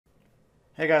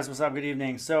Hey guys, what's up? Good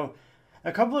evening. So,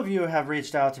 a couple of you have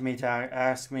reached out to me to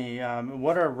ask me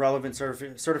what are relevant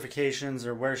certifications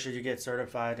or where should you get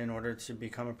certified in order to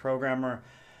become a programmer.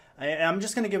 I'm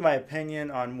just going to give my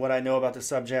opinion on what I know about the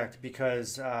subject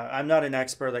because I'm not an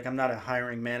expert, like I'm not a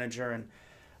hiring manager,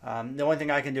 and the only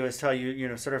thing I can do is tell you,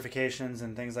 certifications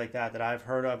and things like that that I've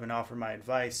heard of and offer my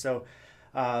advice. So,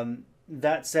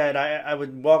 that said, I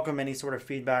would welcome any sort of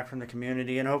feedback from the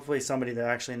community and hopefully somebody that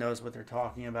actually knows what they're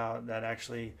talking about, that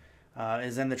actually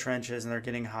is in the trenches and they're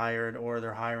getting hired or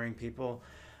they're hiring people.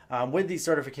 With these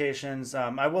certifications,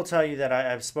 I will tell you that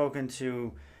I've spoken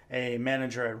to a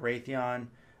manager at Raytheon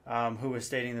who was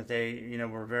stating that they,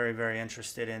 were very, very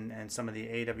interested in some of the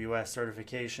AWS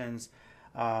certifications,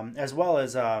 as well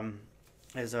as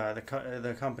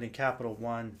the company Capital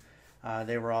One.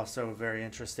 They were also very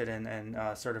interested in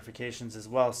certifications as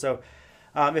well. So,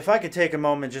 if I could take a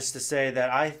moment just to say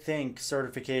that I think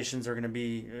certifications are going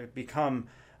to become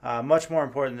much more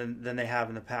important than they have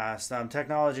in the past.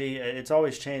 Technology, it's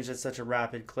always changed at such a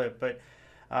rapid clip, but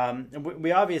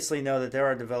we obviously know that there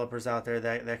are developers out there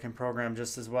that can program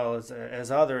just as well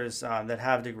as others that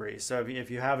have degrees. So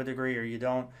if you have a degree or you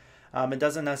don't, it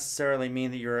doesn't necessarily mean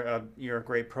that you're a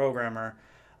great programmer.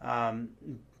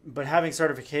 But having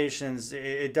certifications,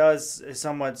 it does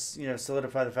somewhat,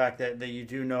 solidify the fact that you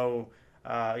do know,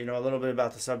 a little bit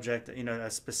about the subject, a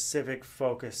specific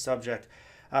focus subject.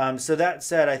 So that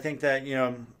said, I think that,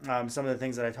 some of the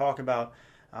things that I talk about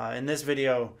in this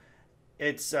video,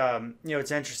 it's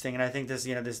interesting, and I think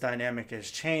this dynamic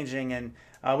is changing, and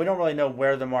we don't really know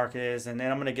where the market is, and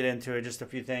I'm going to get into it, just a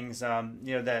few things,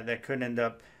 that could end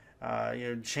up,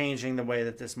 changing the way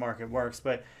that this market works,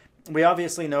 but we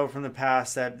obviously know from the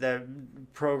past that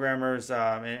programmers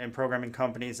and programming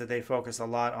companies that they focus a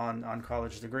lot on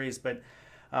college degrees, but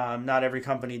not every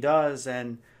company does,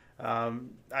 and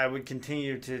I would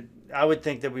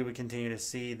think that we would continue to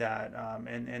see that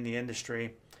in the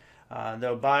industry.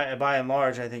 Though by and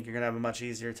large, I think you're going to have a much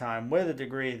easier time with a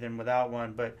degree than without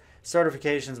one, but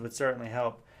certifications would certainly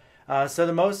help. So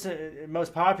the most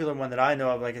popular one that I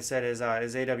know of, like I said, is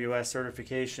AWS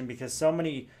certification, because so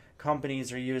many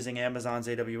companies are using Amazon's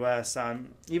AWS.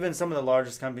 Even some of the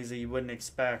largest companies that you wouldn't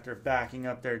expect are backing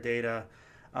up their data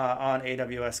on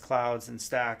AWS clouds and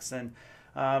stacks. And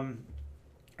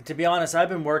to be honest, I've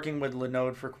been working with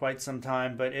Linode for quite some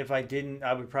time, but if I didn't,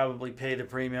 I would probably pay the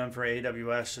premium for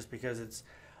AWS just because it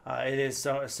is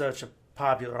such a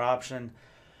popular option.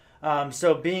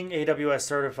 So being AWS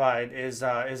certified is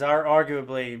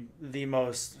arguably the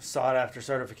most sought after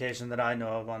certification that I know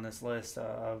of on this list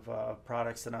of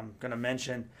products that I'm going to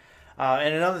mention.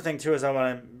 And another thing too is I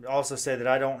want to also say that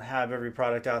I don't have every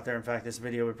product out there. In fact, this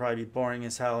video would probably be boring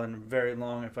as hell and very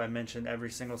long if I mentioned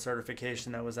every single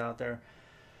certification that was out there.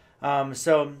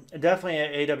 So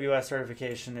definitely AWS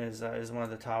certification is one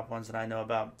of the top ones that I know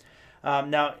about.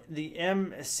 Now, the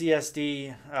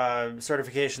MCSD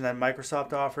certification that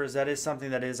Microsoft offers, that is something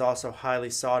that is also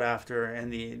highly sought after in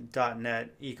the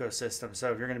 .NET ecosystem.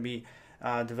 So if you're going to be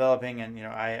developing in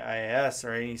IIS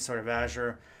or any sort of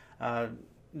Azure,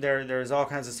 there's all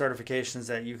kinds of certifications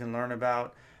that you can learn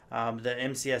about. The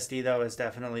MCSD, though, is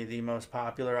definitely the most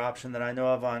popular option that I know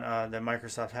of on that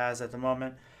Microsoft has at the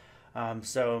moment.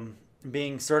 So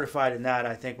being certified in that,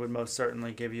 I think, would most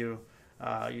certainly give you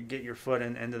get your foot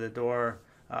into the door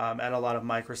at a lot of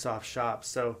Microsoft shops.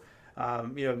 So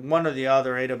one or the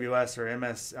other, AWS or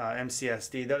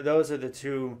MCSD, those are the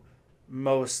two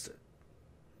most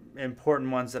important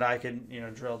ones that I could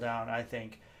drill down, I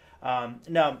think.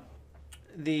 Now,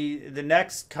 the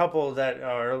next couple that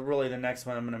are really the next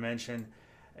one I'm going to mention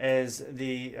is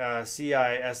the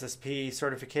CISSP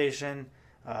certification.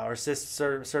 Or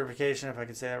CISSP certification, if I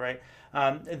could say that right.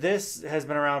 This has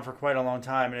been around for quite a long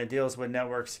time, and it deals with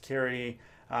network security.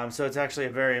 So it's actually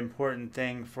a very important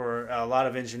thing for a lot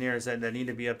of engineers that need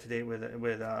to be up to date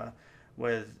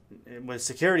with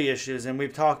security issues. And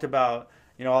we've talked about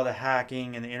all the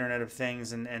hacking and the Internet of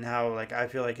Things, and how I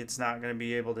feel like it's not going to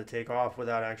be able to take off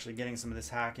without actually getting some of this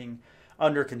hacking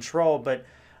under control. But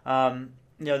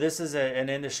this is an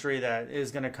industry that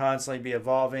is going to constantly be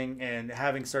evolving, and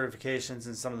having certifications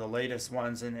in some of the latest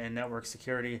ones in network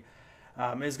security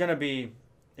is going to be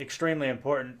extremely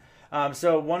important.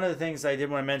 So one of the things I did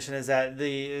want to mention is that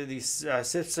the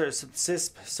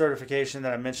CISSP certification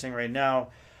that I'm mentioning right now,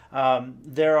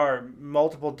 there are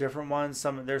multiple different ones.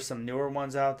 There's some newer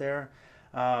ones out there.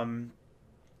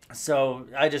 So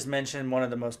I just mentioned one of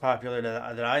the most popular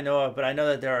that I know of, but I know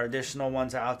that there are additional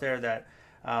ones out there that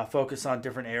focus on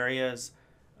different areas.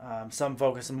 Some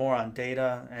focus more on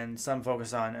data, and some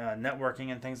focus on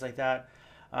networking and things like that.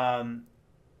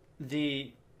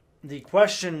 The the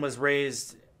question was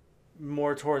raised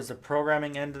more towards the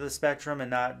programming end of the spectrum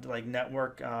and not like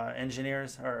network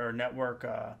engineers or network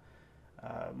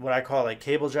what I call like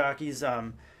cable jockeys,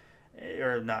 or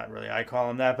not really I call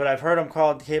them that, but I've heard them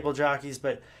called cable jockeys.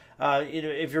 But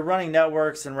if you're running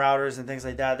networks and routers and things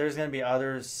like that, there's going to be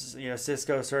others,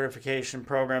 Cisco certification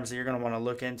programs that you're going to want to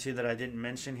look into that I didn't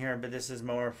mention here, but this is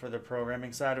more for the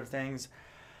programming side of things.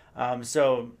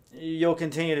 So you'll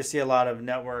continue to see a lot of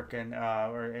network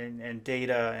and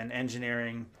data and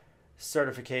engineering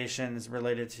certifications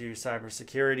related to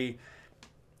cybersecurity,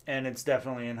 and it's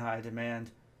definitely in high demand.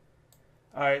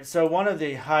 All right, so one of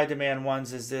the high demand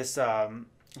ones is this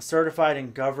certified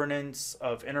in governance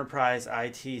of enterprise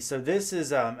IT. So this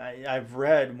is I've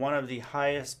read one of the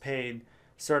highest paid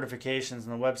certifications,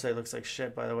 and the website looks like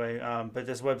shit, by the way. But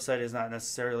this website is not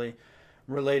necessarily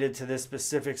related to this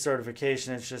specific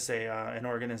certification. It's just an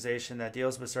organization that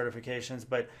deals with certifications.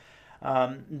 But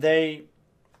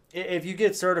if you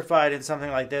get certified in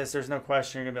something like this, there's no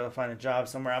question you're gonna be able to find a job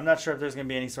somewhere. I'm not sure if there's gonna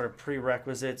be any sort of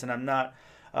prerequisites, and I'm not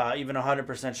even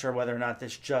 100% sure whether or not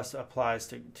this just applies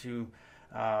to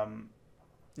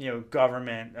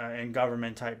government and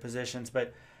government type positions.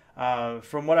 But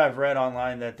from what I've read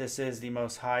online, that this is the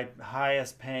most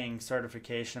highest paying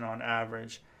certification on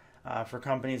average for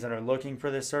companies that are looking for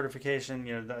this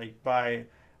certification. By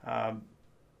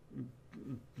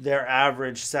their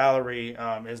average salary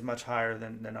is much higher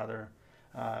than other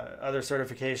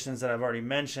certifications that I've already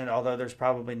mentioned, although there's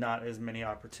probably not as many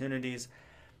opportunities,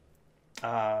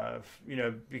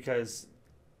 because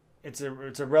it's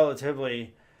a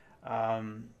relatively, I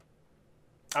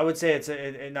would say it's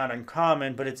not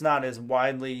uncommon, but it's not as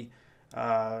widely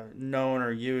known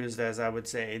or used as I would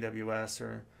say AWS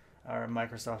or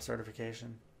Microsoft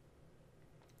certification.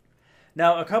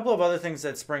 Now, a couple of other things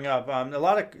that spring up. A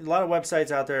lot of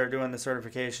websites out there are doing the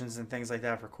certifications and things like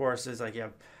that for courses. Like you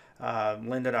have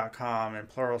lynda.com and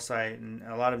Pluralsight and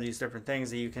a lot of these different things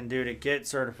that you can do to get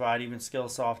certified. Even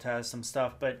Skillsoft has some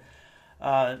stuff, but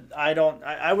I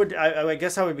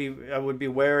guess I would be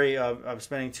wary of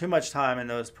spending too much time in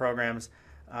those programs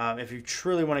if you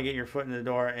truly want to get your foot in the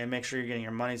door and make sure you're getting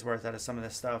your money's worth out of some of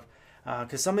this stuff.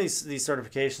 Because some of these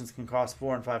certifications can cost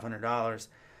 $400 and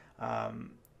 $500.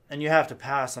 And you have to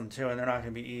pass them too, and they're not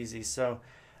going to be easy. So,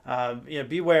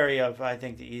 be wary of, I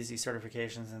think, the easy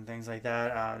certifications and things like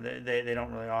that. They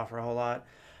don't really offer a whole lot,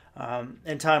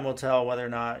 and time will tell whether or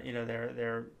not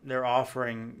their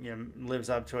offering lives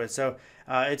up to it. So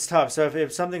it's tough. So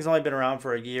if something's only been around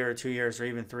for a year or 2 years or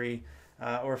even 3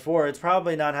 or 4, it's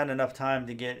probably not had enough time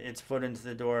to get its foot into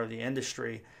the door of the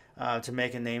industry to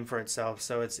make a name for itself.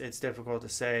 So it's difficult to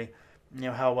say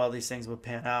how well these things will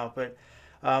pan out, but.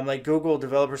 Like Google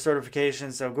developer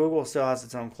certification. So Google still has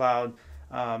its own cloud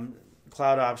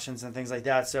options and things like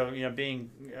that. So being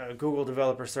Google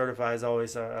developer certified is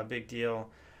always a big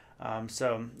deal.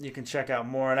 So you can check out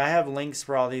more, and I have links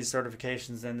for all these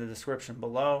certifications in the description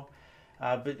below.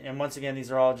 And once again,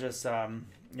 these are all just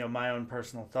my own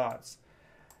personal thoughts.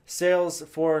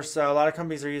 Salesforce. A lot of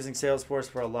companies are using Salesforce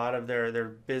for a lot of their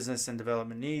business and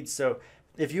development needs. So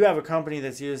if you have a company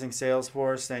that's using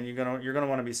Salesforce, then you're gonna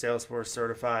want to be Salesforce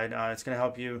certified. It's gonna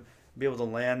help you be able to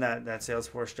land that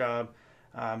Salesforce job.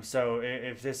 So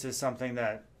if this is something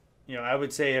that I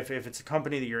would say if it's a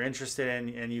company that you're interested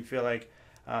in and you feel like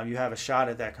you have a shot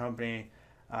at that company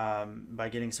by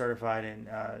getting certified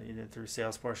through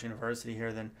Salesforce University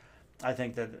here, then I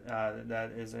think that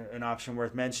that is an option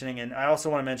worth mentioning. And I also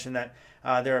want to mention that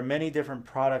there are many different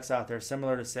products out there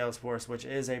similar to Salesforce, which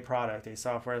is a product, a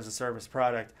software as a service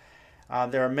product.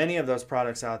 There are many of those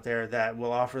products out there that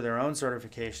will offer their own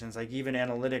certifications, like even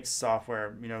analytics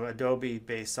software,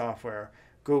 Adobe-based software,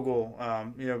 Google,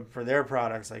 for their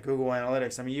products like Google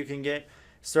Analytics. I mean, you can get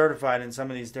certified in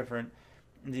some of these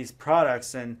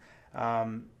products, and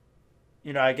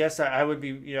I guess I would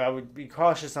be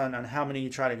cautious on how many you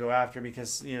try to go after,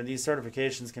 because these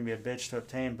certifications can be a bitch to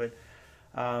obtain. But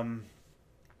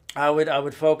I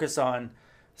would focus on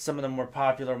some of the more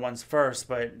popular ones first.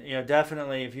 But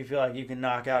definitely, if you feel like you can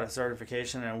knock out a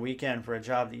certification in a weekend for a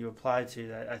job that you apply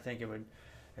to, I think it would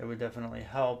definitely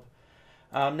help.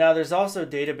 Now, there's also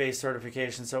database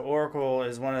certification. So Oracle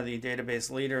is one of the database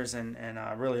leaders, and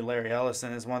really Larry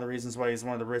Ellison is one of the reasons why he's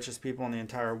one of the richest people in the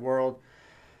entire world.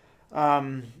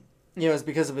 It's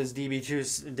because of his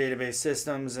DB2 database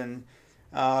systems, and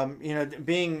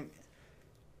being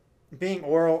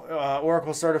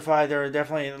Oracle certified. There are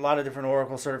definitely a lot of different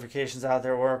Oracle certifications out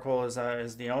there. Oracle is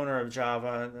the owner of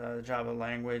Java, the Java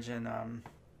language, and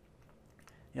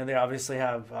they obviously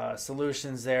have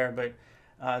solutions there, but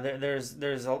there's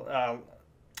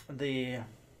the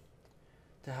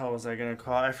the hell was I gonna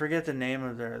call it? I forget the name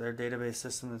of their database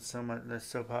system that's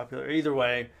so popular. Either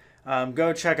way,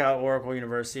 go check out Oracle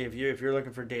University. If you're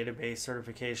looking for database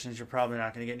certifications, you're probably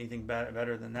not going to get anything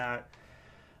better than that.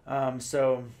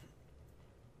 So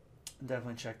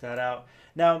definitely check that out.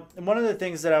 Now, one of the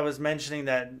things that I was mentioning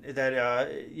that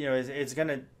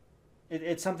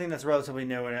it's something that's relatively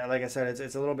new, and like I said,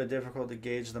 it's a little bit difficult to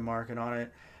gauge the market on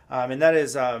it. And that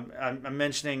is, I'm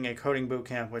mentioning a coding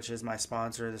bootcamp, which is the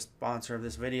sponsor of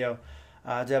this video,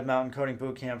 Deb Mountain Coding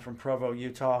Bootcamp from Provo,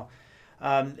 Utah.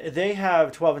 They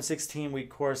have 12 and 16 week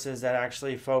courses that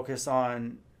actually focus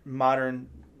on modern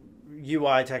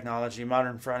UI technology,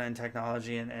 modern front end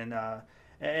technology,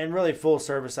 and really full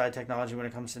server side technology when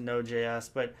it comes to Node.js.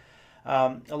 But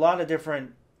a lot of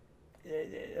different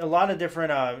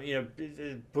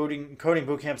coding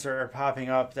boot camps are popping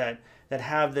up that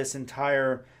have this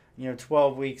entire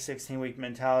 12-week, 16-week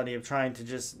mentality of trying to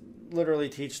just literally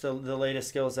teach the latest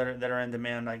skills that are in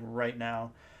demand like right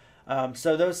now.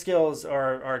 So those skills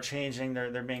are changing.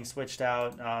 They're being switched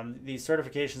out. These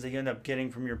certifications that you end up getting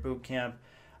from your boot camp,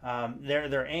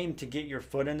 they're aimed to get your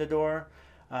foot in the door.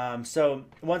 So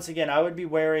once again, I would be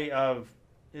wary of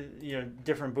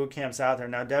different boot camps out there.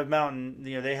 Now, Deb Mountain,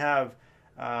 they have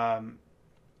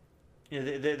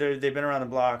they've been around the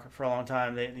block for a long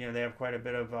time. They have quite a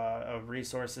bit of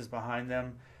resources behind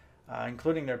them,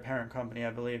 including their parent company,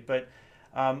 I believe. But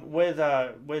with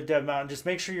Deb Mountain, just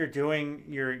make sure you're doing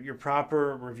your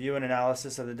proper review and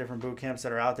analysis of the different boot camps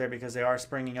that are out there, because they are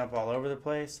springing up all over the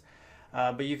place.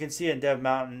 But you can see in Deb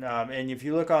Mountain, and if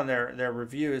you look on their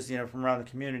reviews, from around the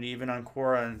community, even on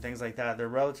Quora and things like that, they're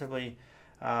relatively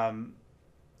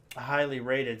highly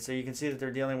rated. So you can see that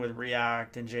they're dealing with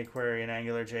React and jQuery and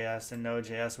AngularJS and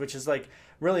Node.js, which is like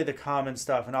really the common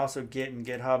stuff, and also Git and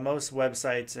GitHub. Most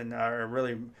websites and are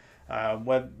really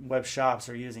web shops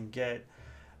are using Git.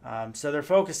 So they're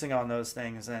focusing on those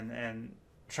things and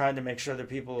trying to make sure that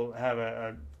people have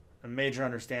a major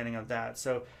understanding of that.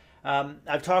 So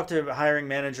I've talked to hiring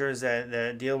managers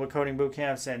that deal with coding boot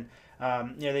camps, and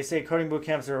they say coding boot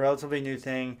camps are a relatively new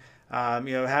thing.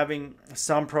 Having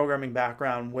some programming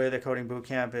background with a coding boot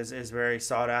camp is very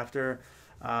sought after.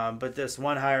 But this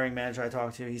one hiring manager I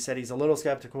talked to, he said he's a little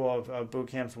skeptical of boot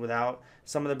camps without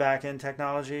some of the back-end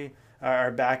technology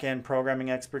or back-end programming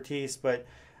expertise. But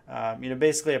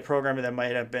basically a programmer that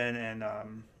might have been in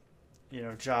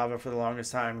Java for the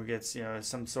longest time, who gets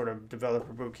some sort of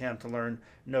developer boot camp to learn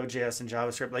Node.js and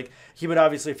JavaScript, like, he would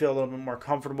obviously feel a little bit more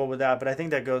comfortable with that. But I think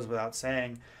that goes without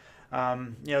saying.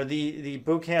 The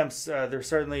boot camps, they're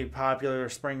certainly popular. They're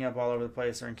springing up all over the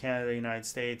place. They're in Canada, United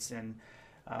States, and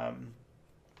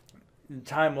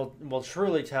time will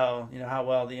truly tell how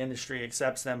well the industry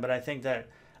accepts them. But I think that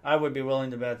I would be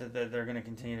willing to bet that they're going to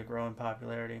continue to grow in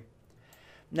popularity.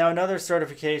 Now, another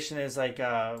certification is like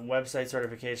website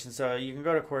certification. So you can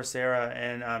go to Coursera,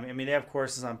 and they have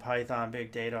courses on Python,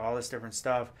 big data, all this different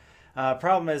stuff.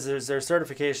 Problem is their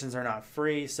certifications are not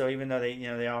free. So even though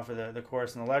they offer the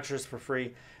course and the lectures for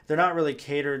free, they're not really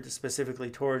catered specifically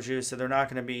towards you. So they're not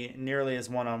going to be nearly as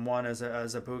one-on-one as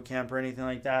a boot camp or anything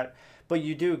like that. But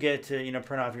you do get to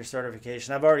print off your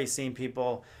certification. I've already seen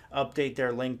people update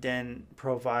their LinkedIn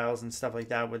profiles and stuff like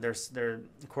that with their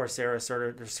Coursera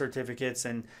certificates,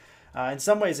 and in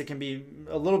some ways it can be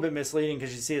a little bit misleading,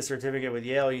 because you see a certificate with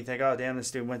Yale, you think, oh damn,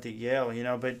 this dude went to Yale,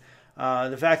 But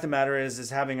the fact of the matter is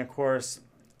having a course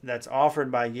that's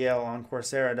offered by Yale on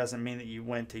Coursera doesn't mean that you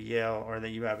went to Yale or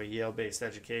that you have a Yale-based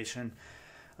education.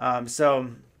 So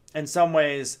in some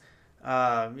ways,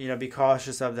 be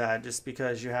cautious of that. Just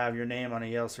because you have your name on a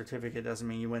Yale certificate doesn't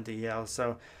mean you went to Yale.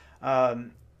 So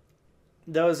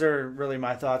those are really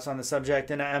my thoughts on the subject.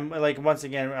 And once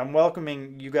again, I'm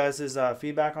welcoming you guys'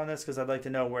 feedback on this, because I'd like to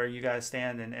know where you guys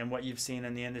stand and what you've seen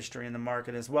in the industry and the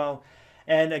market as well.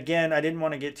 And again, I didn't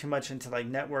want to get too much into like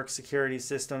network security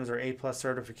systems or A+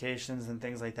 certifications and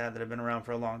things like that have been around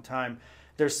for a long time.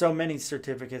 There's so many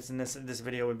certificates, and this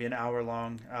video would be an hour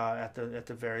long at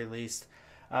the very least.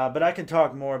 But I can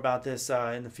talk more about this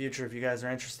in the future if you guys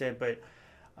are interested. But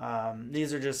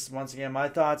these are just, once again, my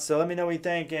thoughts. So let me know what you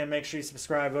think, and make sure you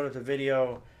subscribe, vote with the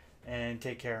video, and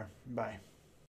take care. Bye.